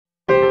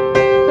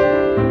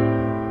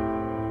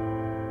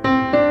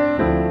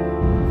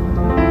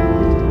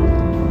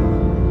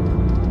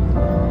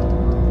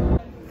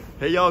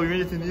Hey yo, we made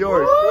it to New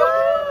York.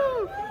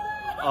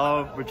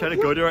 We're trying to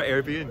go to our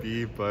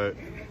Airbnb, but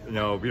you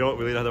know, we don't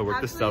really know how to work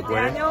the subway.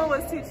 Daniel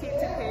was too cheap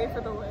to pay for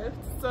the lift,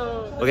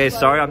 so... Okay,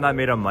 sorry I'm not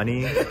made of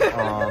money.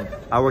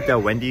 I worked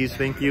at Wendy's,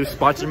 thank you.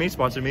 Sponsor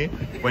me.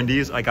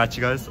 Wendy's, I got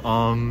you guys. So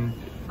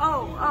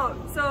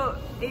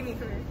Amy,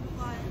 come here.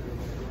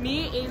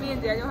 Me, Amy,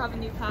 and Daniel have a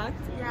new pact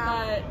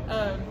that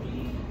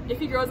if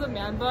he grows a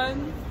man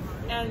bun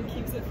and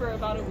keeps it for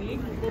about a week,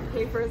 we'll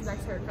pay for his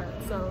next haircut.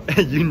 So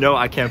you know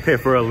I can't pay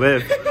for a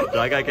lift, so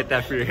I gotta get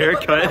that for your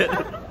haircut.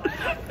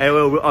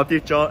 Anyway, we'll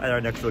update y'all at our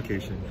next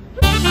location.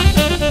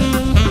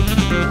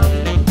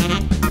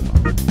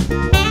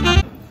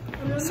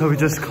 So we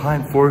just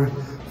climbed 4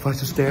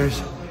 flights of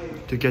stairs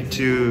to get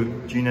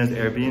to Gina's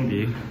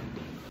Airbnb.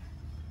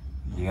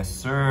 Yes,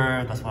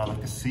 sir. That's what I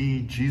like to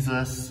see.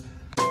 Jesus.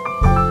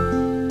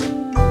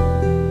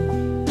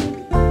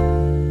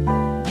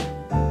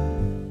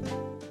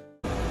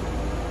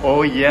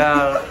 Oh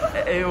yeah.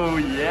 Oh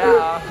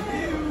yeah.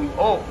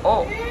 Oh.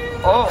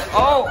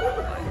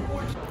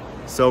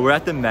 So we're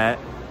at the Met.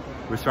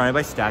 We're surrounded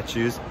by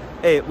statues.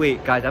 Hey,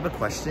 wait, guys, I have a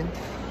question.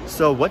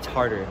 So what's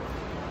harder?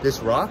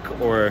 This rock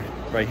or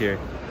right here?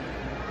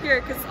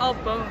 here, cause it's all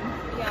bone.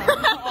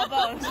 Yeah, all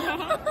bones.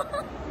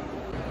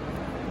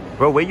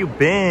 Bro, where you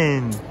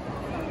been?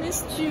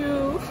 Missed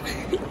you.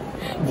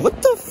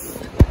 What the f?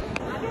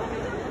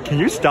 Can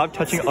you stop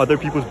touching other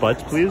people's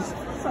butts, please?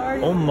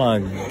 Sorry. Oh my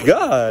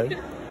god.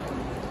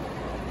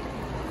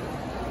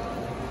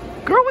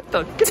 Girl, what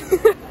the?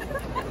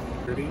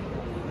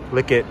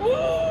 Lick it.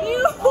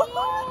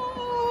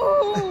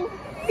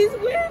 He's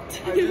whipped.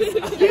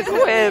 He's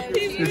whipped.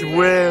 He's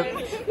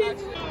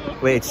whipped.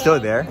 Wait, it's still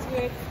there?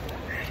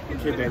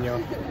 Okay, Daniel.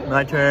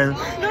 My turn.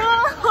 No.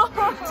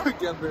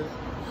 Together.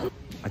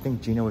 I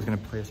think Gina was gonna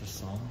play us a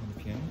song on the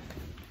piano.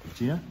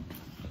 Gina?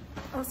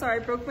 Oh, sorry, I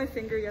broke my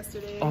finger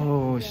yesterday.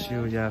 Oh,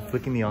 shoot, yeah.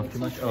 Flicking me off too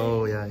much?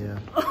 Oh, yeah.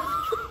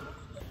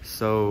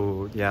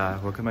 So, yeah,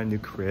 welcome to my new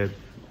crib.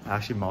 I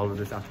actually modeled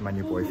this after my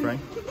new boyfriend.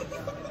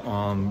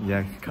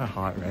 Yeah, kind of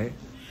hot, right?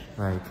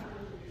 Like,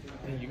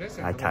 Hey, you guys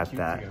I tapped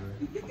that.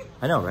 Together.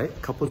 I know, right?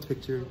 Couples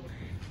picture.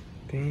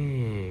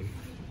 Dang.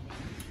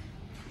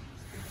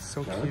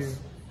 So cute.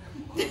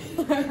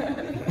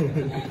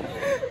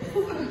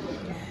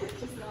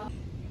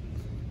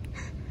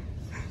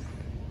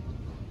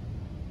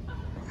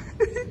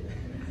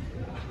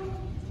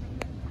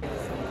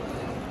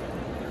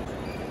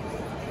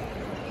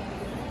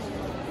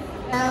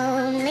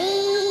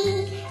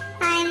 Lonely,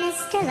 I'm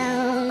Mr.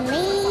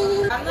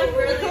 Lonely. I'm like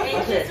really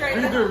anxious right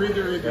now. Read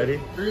it. Ready?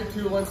 3,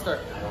 2, 1, start.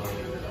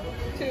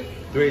 2,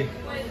 3.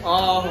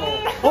 Oh,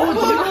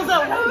 Gina's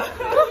at one.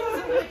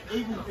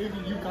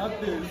 Amy, you got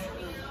this.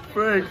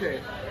 Frank. Okay.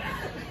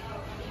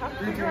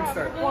 3, 2, 1,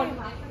 start. 1,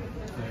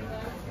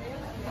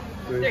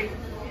 3.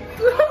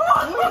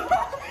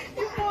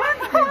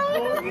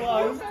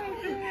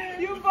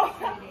 You both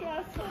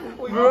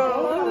Bro.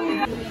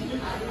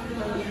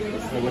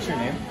 Wait, what's your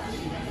name?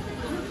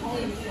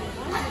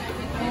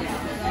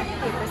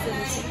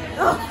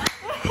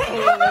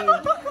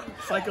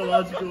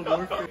 Psychological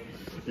warfare.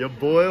 Your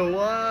boy,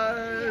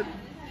 what?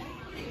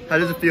 How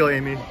does it feel,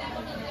 Amy?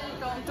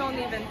 Don't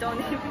even.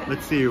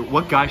 Let's see,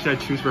 what guy should I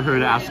choose for her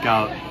to ask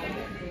out?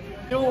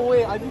 Yo,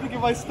 wait, I need to get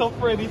my stuff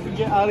ready to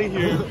get out of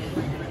here.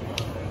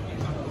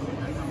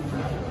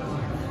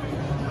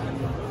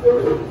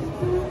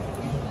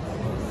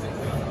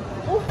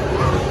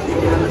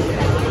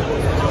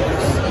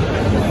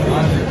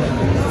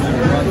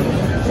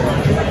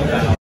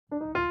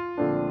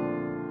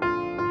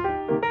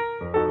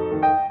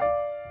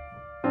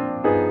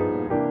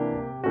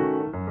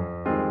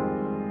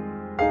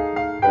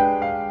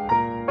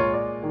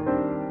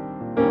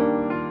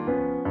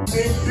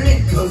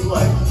 Cause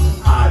like,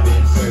 I've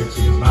been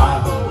searching my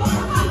whole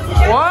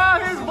life. Wow,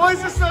 his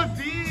voice is so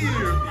deep.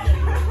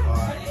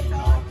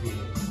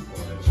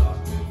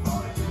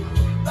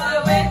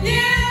 But with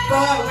you,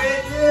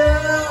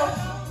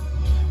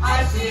 I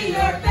see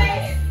your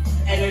face,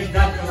 and there's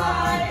nothing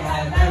like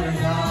I've never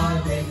known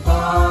before.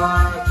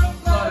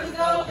 Love is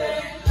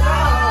open.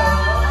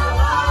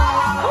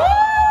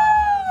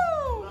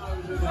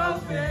 Love is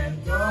open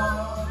door.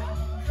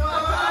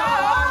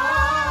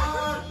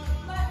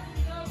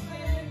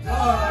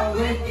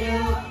 With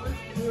you.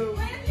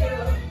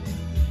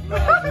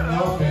 Love is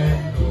open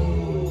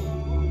door.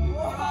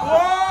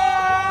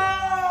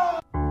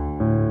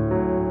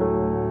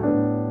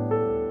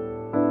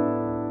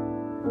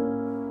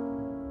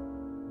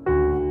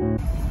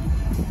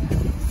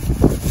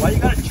 Why you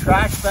got a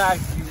trash bag?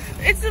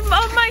 It's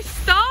on my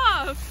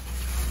stuff.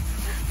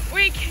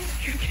 Wait,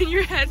 can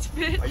your head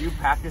fit? Are you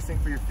practicing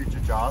for your future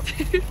job?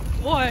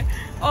 What?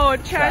 Oh,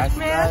 trash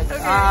man. bag?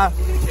 Okay. Ah.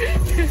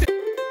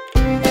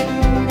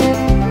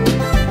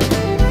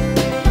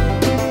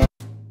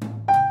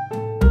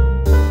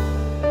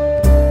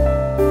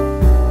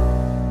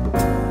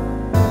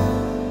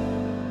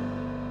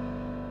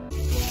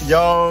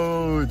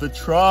 Yo, the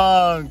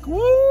trunk.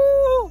 Woo!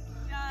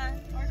 Yeah,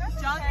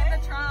 junk in the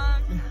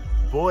trunk.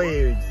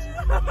 Boys.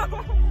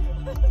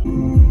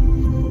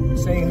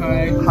 saying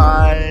hi.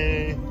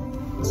 Hi.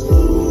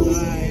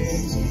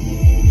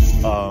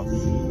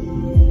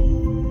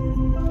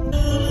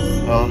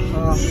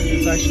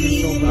 It's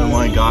actually so bad. Oh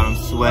my god, I'm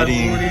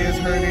sweating. My booty is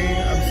hurting.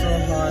 I'm so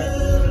hot.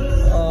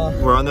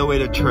 We're on the way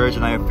to church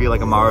and I feel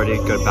like I'm already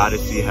about to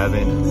see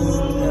heaven.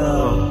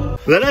 Yeah.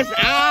 Let us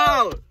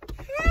out!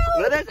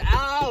 Let us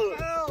out!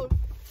 Help.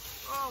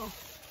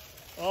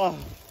 Oh.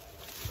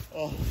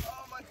 Oh.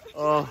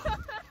 Oh.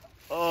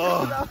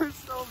 Oh. That was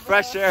so bad.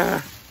 Fresh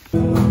air.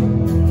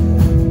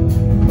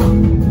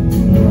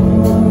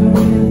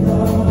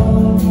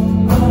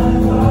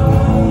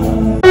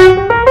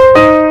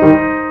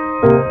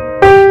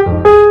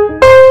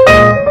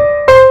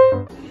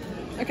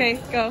 Okay,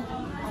 go.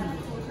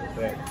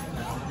 Wait.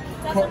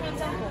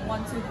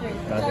 1, 2, 3.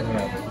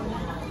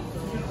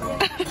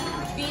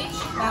 Beach.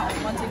 That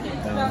one. 1, 2,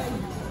 3.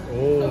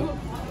 Oh.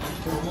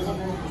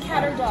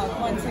 Cat or dog.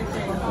 1, 2, 3.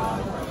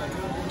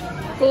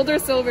 Gold or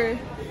silver?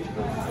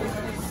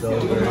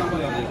 Silver.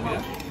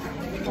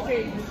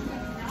 Okay.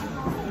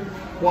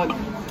 1,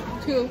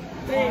 2,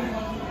 3,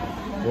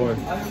 4.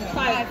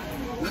 5.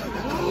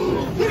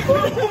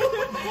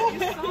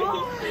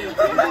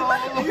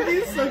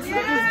 You sucks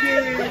at this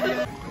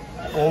game.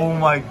 Oh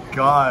my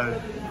god.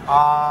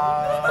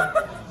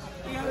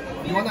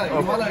 You wanna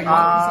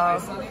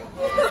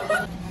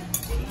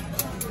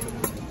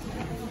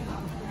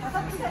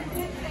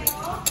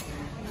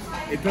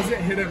It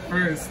doesn't hit it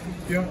first.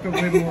 You have to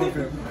wait more of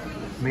it.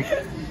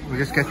 We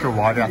just get your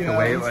water out the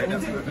way right now.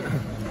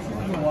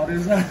 The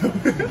water's out.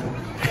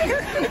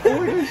 Oh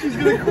my god, she's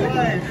gonna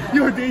cry.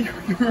 Yo, there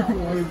your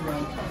water's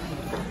out.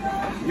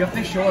 You have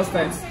to show us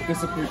that it's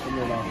disappeared from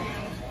your mouth.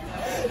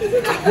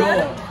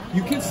 Yo,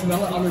 you can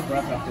smell it on your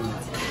breath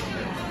afterwards.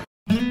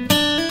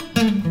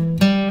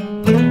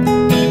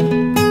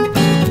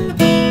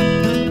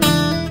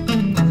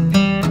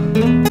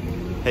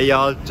 Hey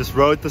y'all, just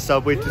rode the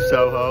subway to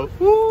Soho.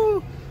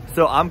 Woo!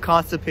 So I'm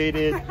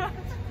constipated.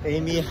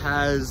 Amy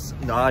has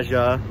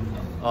nausea.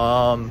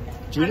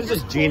 Gina's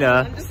just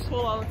Gina. I'm just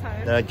full all the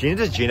time. Gina's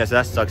just Gina, so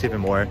that sucks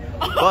even more.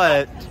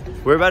 But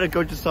we're about to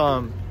go to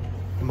some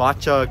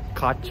matcha,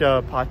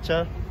 kacha,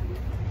 pacha?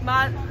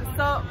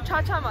 So,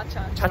 cha-cha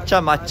matcha.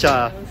 Cha-cha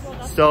matcha.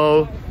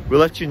 So we'll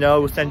let you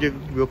know.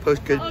 We'll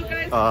post good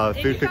guys,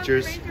 food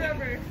pictures.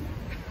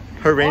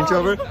 Her Range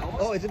Rover?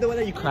 Oh, is it the one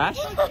that you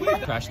crashed? You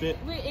crashed it?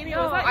 Wait, Amy,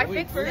 was that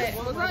your first?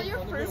 Was that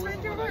your first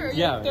Range Rover or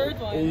your third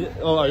one?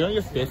 Oh, are you on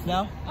your fifth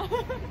now?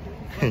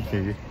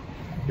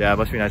 Yeah, it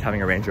must be nice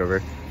having a Range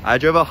Rover. I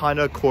drove a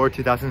Honda Accord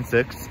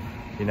 2006.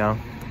 You know,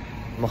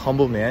 I'm a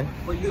humble man.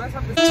 But you guys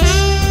have this.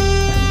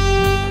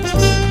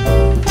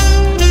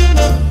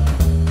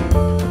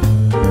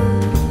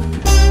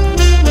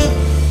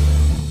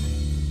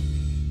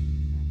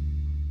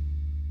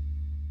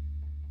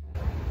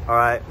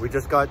 Alright, we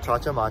just got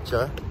Cha-Cha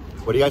Matcha.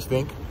 What do you guys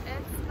think?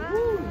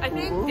 I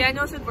think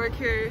Daniel should work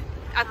here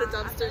at the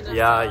dumpster next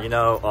Yeah, time. you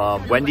know,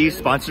 Wendy's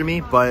sponsored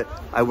me, but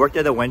I worked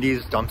at a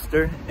Wendy's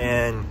dumpster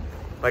and,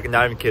 like,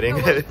 not even kidding.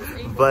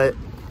 But,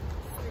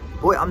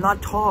 boy, I'm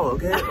not tall,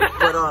 okay?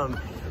 But,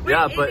 Wait,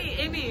 yeah,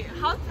 Amy,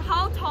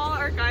 how tall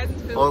are guys in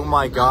Philly? oh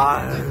my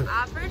god.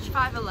 Average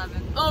 5'11".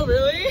 Oh,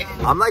 really?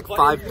 I'm like In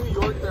 5. New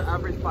York, they're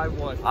average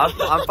 5'1".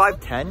 I'm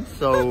 5'10",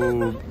 so.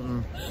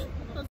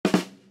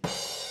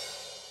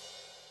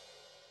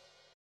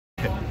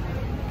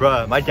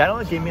 Bruh, my dad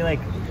only gave me like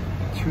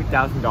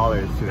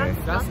 $2,000 today.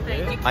 That's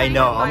it? I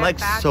know, I'm like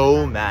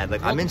so mad.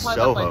 Like I'm in Multiply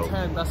that by Soho.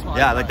 10, that's fine.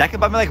 Yeah, like that could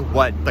buy me like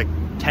what? Like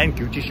 10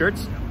 Gucci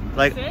shirts?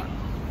 Like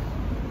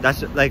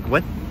that's like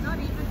what? Not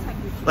even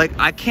technically. Like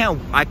I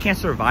can't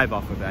survive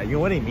off of that. You know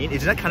what I mean?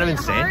 Isn't that kind of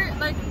insane?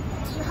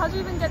 How'd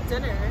you even get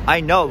dinner?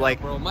 I know, like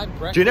Bro, my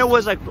breakfast dinner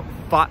was like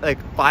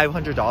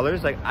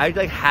 $500. Like I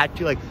like had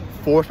to like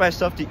force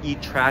myself to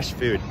eat trash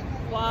food.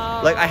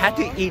 Wow. Like I had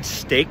to eat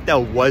steak that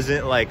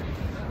wasn't like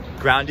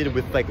grounded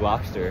with like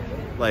lobster.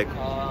 Like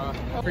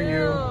for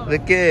you.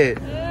 look it.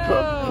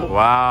 Ew.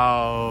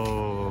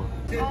 Wow.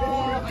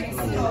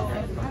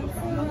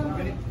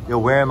 Yo,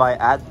 where am I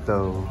at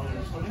though?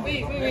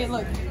 Wait,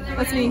 look.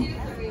 That's me.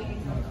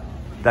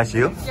 That's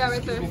you? Yeah,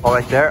 right there. Oh,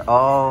 right there?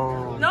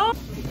 Oh. No!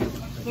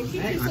 Look,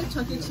 it tastes like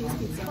Chuck E. Cheese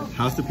pizza.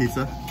 How's the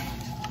pizza?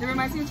 It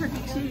reminds me of Chuck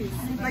E. Cheese.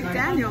 Like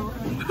Daniel.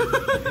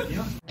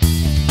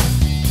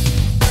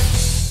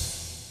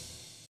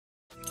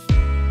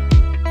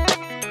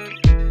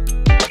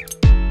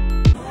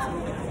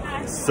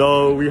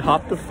 So we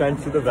hopped the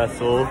fence of the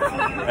vessel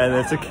and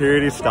then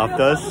security stopped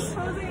us.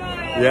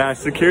 Yeah,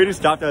 security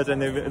stopped us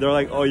and they're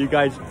like, oh, you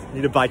guys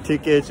need to buy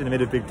tickets, and they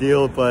made a big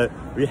deal, but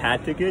we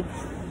had tickets.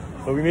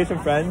 But we made some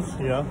friends,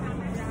 you know.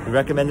 We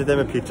recommended them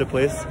a pizza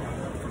place.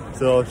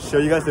 So I'll show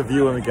you guys the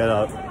view when we get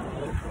up.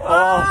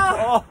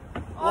 Oh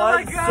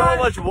what? So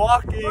much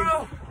walking.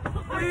 Bro,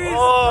 please,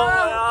 oh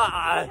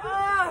my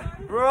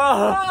god. Bro.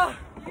 Oh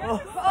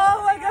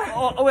my god.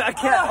 Oh wait, I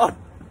can't.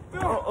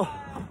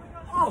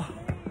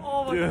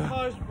 Oh my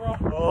gosh, bro.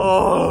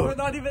 Oh. We're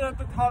not even at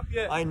the top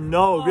yet. I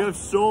know, we have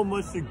so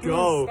much to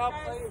go. Stop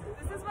playing.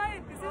 This is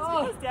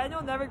because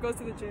Daniel never goes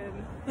to the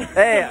gym.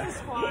 Hey,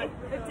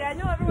 If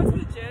Daniel ever went to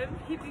the gym,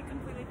 he'd be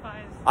completely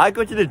fine. I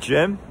go to the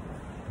gym.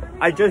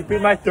 I just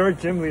beat my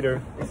 3rd gym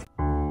leader.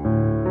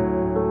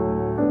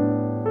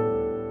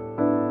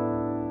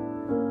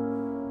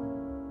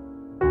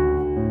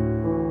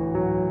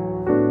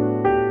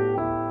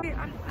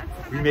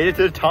 We made it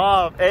to the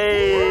top.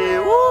 Hey,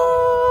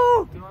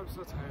 woo! Dude, I'm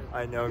so tired.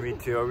 I know, me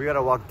too. We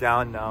gotta walk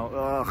down now.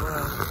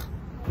 Ugh.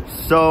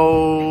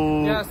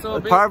 So,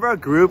 part of our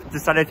group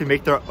decided to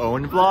make their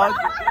own vlog,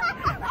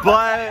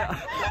 but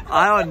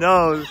I don't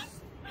know.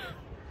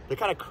 They're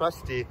kind of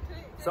crusty.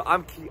 So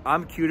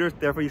I'm cuter,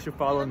 therefore you should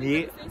follow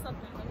me.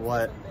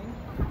 What?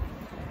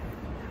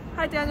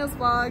 Hi, Daniel's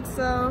vlog.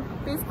 So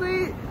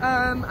basically,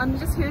 I'm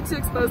just here to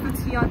expose the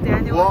tea on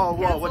Daniel. Whoa,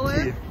 what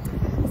tea?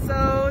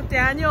 So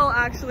Daniel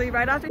actually,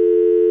 right after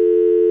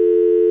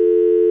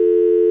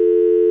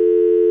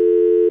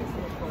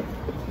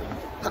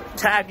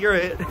Tab, you're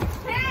it.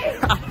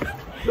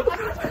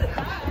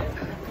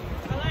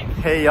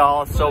 Hey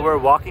y'all, so we're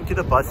walking to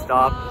the bus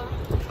stop,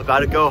 about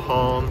to go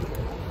home.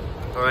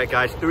 All right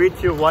guys, 3,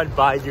 2, 1,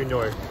 bye New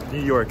York.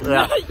 New York.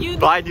 Yeah.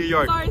 Bye New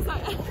York. Sorry.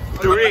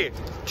 3,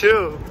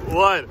 2,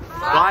 1,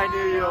 bye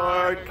New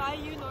York. Bye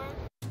New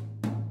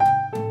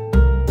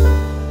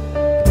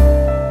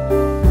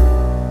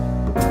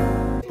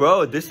York.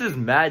 Bro, this is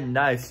mad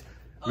nice.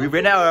 We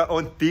ran out our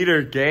own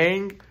theater,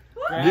 gang.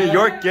 New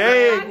York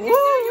gang. Woo!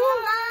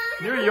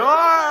 New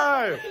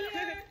York.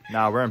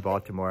 Nah, we're in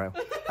Baltimore.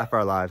 F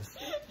our lives.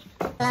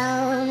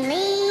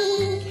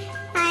 Lonely,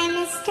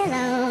 I'm Mr.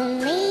 Lonely.